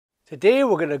Today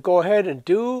we're going to go ahead and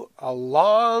do a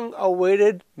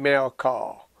long-awaited mail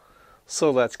call. So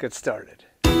let's get started.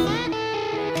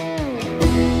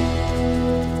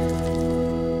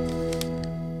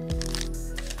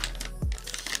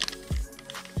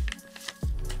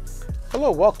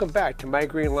 Hello, welcome back to My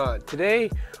Green Lawn.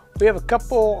 Today we have a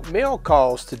couple mail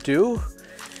calls to do,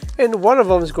 and one of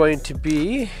them is going to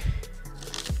be,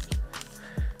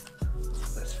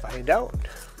 let's find out.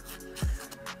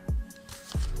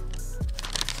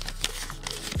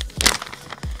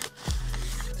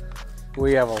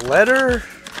 We have a letter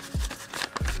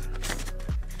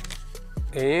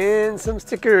and some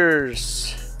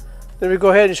stickers. Let me go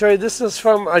ahead and show you. This is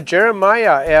from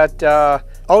Jeremiah at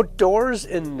Outdoors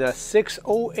in the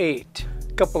 608.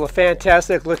 A couple of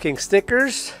fantastic looking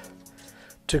stickers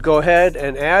to go ahead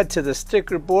and add to the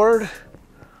sticker board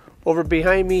over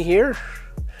behind me here.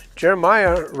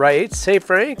 Jeremiah writes, "Hey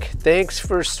Frank, thanks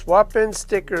for swapping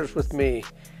stickers with me.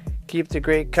 Keep the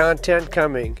great content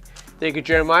coming." Thank you,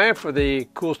 Jeremiah, for the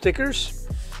cool stickers.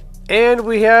 And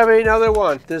we have another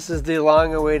one. This is the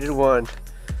long-awaited one.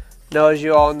 Now, as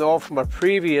you all know from a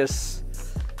previous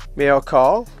mail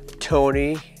call,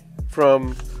 Tony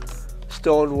from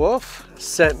Stone Wolf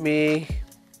sent me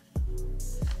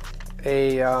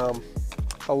a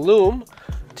loom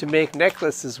to make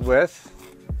necklaces with,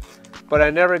 but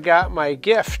I never got my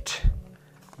gift.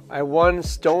 I won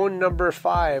stone number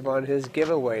 5 on his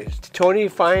giveaway. Tony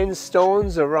finds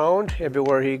stones around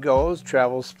everywhere he goes,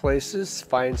 travels places,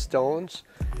 finds stones,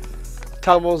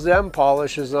 tumbles them,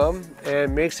 polishes them,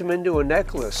 and makes them into a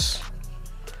necklace.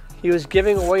 He was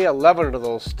giving away 11 of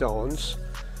those stones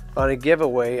on a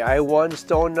giveaway. I won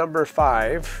stone number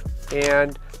 5,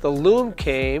 and the loom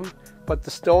came, but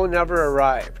the stone never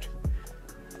arrived.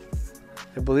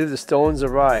 I believe the stones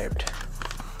arrived.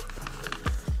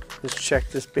 Let's check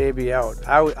this baby out.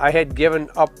 I had given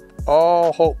up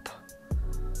all hope.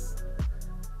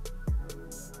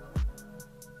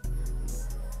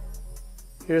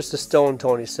 Here's the stone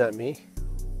Tony sent me.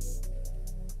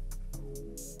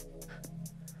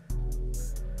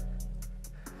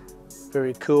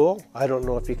 Very cool. I don't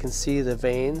know if you can see the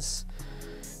veins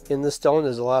in the stone.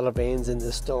 There's a lot of veins in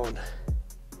this stone.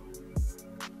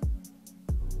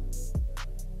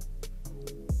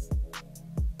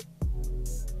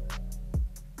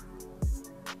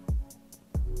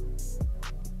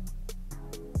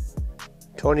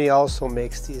 Tony also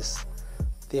makes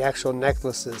the actual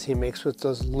necklaces he makes with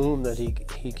those loom that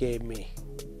he gave me.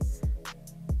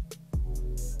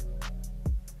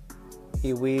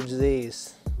 He weaves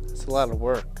these. It's a lot of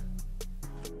work.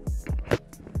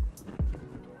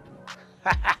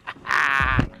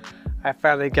 I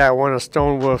finally got one of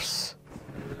Stone Wolf's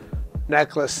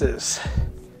necklaces.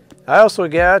 I also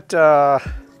got,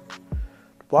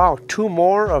 wow, 2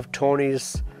 more of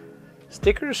Tony's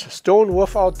stickers, Stone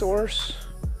Wolf Outdoors.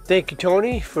 Thank you,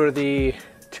 Tony, for the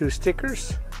 2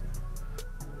 stickers.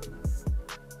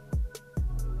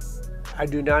 I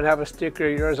do not have a sticker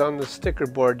of yours on the sticker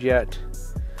board yet.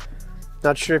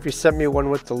 Not sure if you sent me one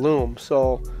with the loom,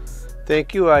 so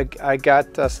thank you. I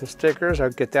got some stickers. I'll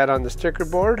get that on the sticker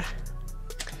board.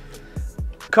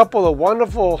 A couple of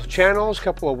wonderful channels,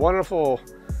 couple of wonderful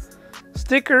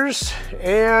stickers,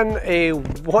 and a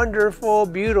wonderful,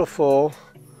 beautiful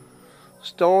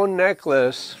stone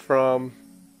necklace from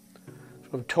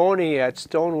Tony at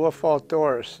Stone Wolf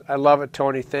Outdoors. I love it,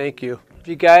 Tony. Thank you. If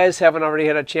you guys haven't already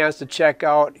had a chance to check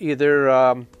out either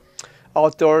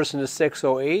Outdoors in the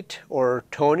 608 or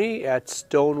Tony at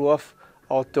Stone Wolf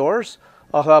Outdoors,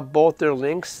 I'll have both their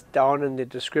links down in the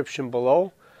description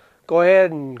below. Go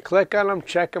ahead and click on them,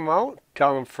 check them out.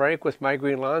 Tell them Frank with My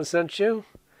Green Lawn sent you.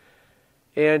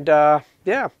 And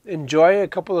yeah, enjoy a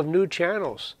couple of new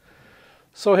channels.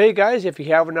 So hey guys, if you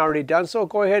haven't already done so,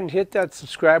 go ahead and hit that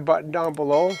subscribe button down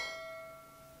below.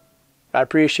 I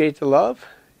appreciate the love.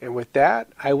 And with that,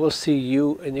 I will see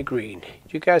you in the green.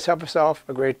 You guys have yourself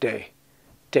a great day.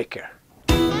 Take care.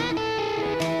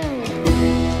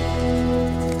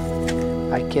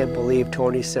 I can't believe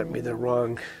Tony sent me the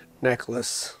wrong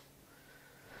necklace.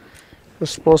 It was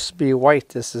supposed to be white.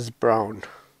 This is brown.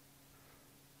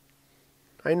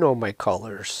 I know my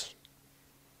colors.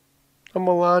 I'm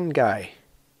a lawn guy.